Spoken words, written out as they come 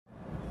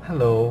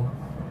Hello.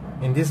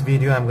 In this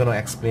video I'm going to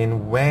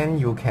explain when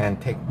you can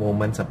take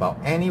moments about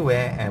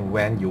anywhere and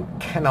when you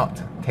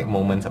cannot take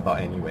moments about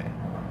anywhere.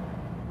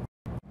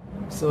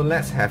 So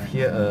let's have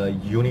here a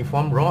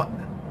uniform rod,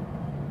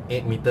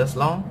 8 meters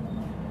long,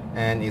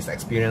 and it's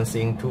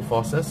experiencing two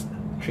forces,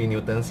 3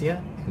 newtons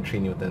here and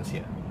 3 newtons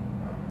here.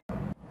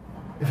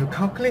 If you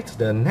calculate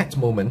the net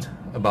moment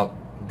about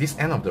this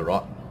end of the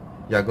rod,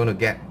 you're going to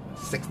get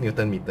 6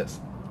 newton meters,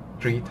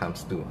 3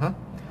 times 2, huh?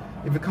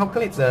 If you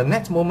calculate the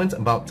net moment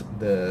about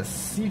the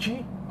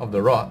CG of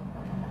the rod,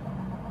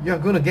 you are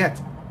going to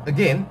get,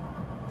 again,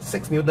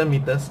 6 newton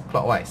meters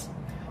clockwise.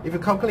 If you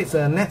calculate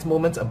the net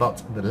moment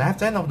about the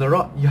left end of the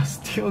rod, you are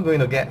still going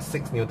to get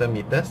 6 newton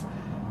meters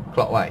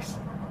clockwise.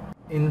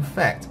 In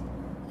fact,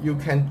 you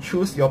can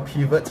choose your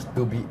pivot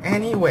to be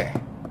anywhere.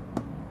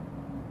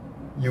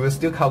 You will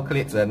still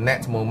calculate the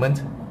net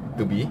moment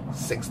to be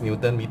 6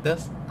 newton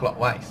meters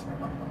clockwise.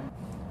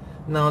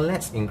 Now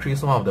let's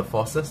increase one of the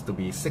forces to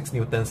be 6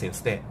 newtons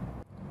instead.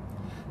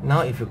 Now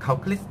if you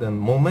calculate the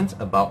moment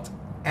about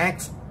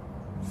X,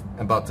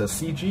 about the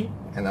CG,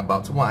 and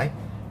about Y,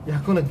 you're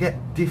going to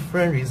get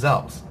different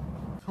results.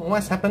 So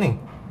what's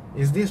happening?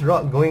 Is this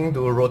rod going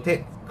to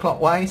rotate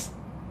clockwise,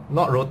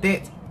 not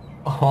rotate,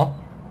 or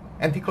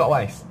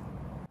anti-clockwise?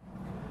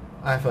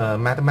 I have a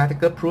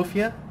mathematical proof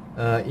here.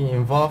 It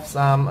involves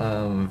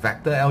some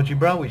vector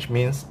algebra, which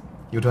means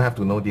you don't have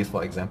to know this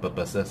for exam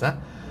purposes.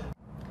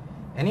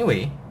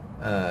 Anyway,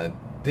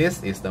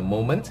 this is the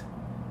moment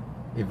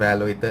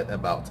evaluated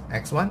about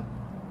x1,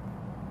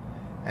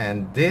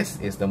 and this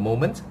is the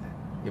moment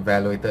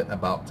evaluated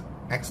about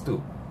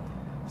x2.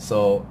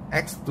 So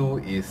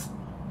x2 is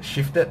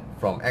shifted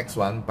from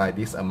x1 by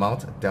this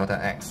amount delta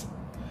x.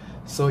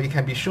 So it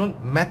can be shown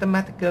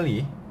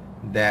mathematically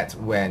that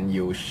when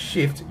you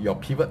shift your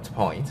pivot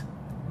point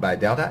by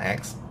delta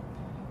x,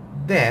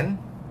 then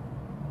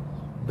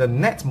the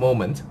net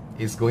moment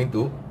is going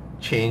to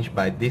change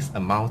by this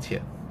amount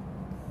here.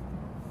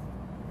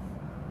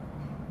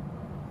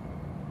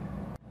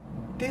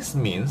 This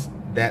means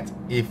that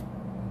if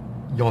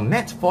your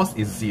net force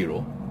is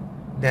 0,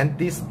 then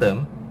this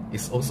term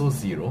is also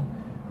 0,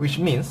 which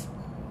means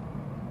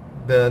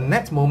the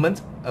net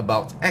moment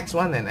about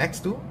x1 and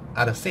x2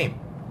 are the same.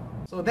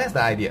 So that's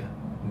the idea,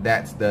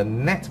 that the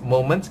net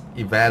moment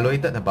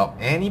evaluated about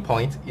any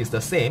point is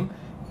the same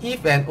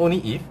if and only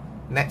if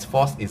net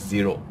force is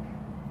 0.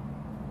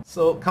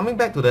 So coming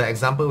back to the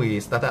example we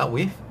started out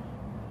with,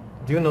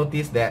 do you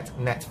notice that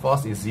net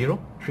force is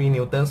 0, 3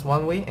 newtons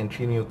one way and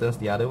 3 newtons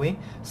the other way?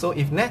 So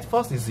if net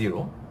force is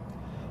 0,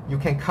 you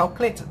can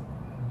calculate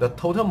the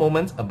total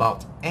moment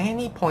about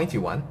any point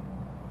you want.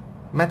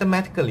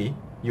 Mathematically,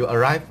 you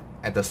arrive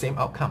at the same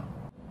outcome.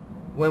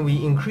 When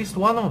we increase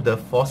one of the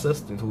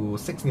forces to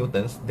 6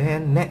 newtons,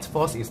 then net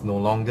force is no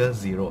longer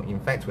 0. In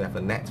fact, we have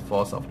a net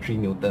force of 3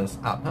 newtons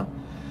up.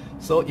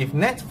 So if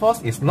net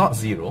force is not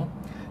 0,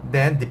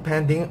 then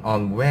depending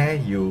on where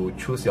you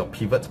choose your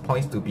pivot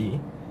points to be,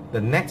 the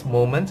net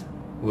moment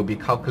will be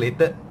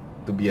calculated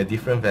to be a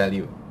different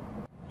value.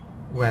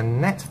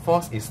 When net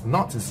force is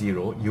not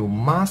 0, you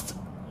must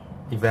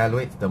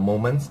evaluate the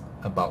moments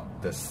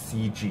about the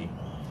CG.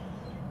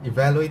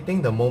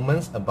 Evaluating the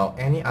moments about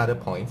any other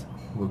point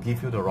will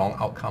give you the wrong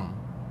outcome.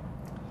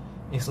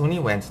 It's only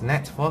when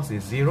net force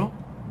is 0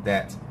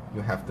 that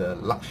you have the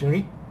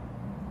luxury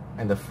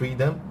and the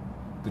freedom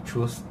to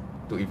choose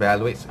to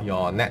evaluate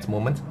your net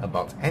moment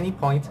about any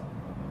point,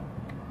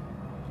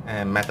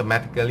 and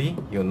mathematically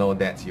you know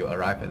that you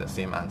arrive at the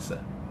same answer.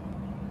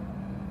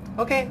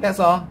 Okay, that's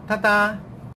all. Ta-ta!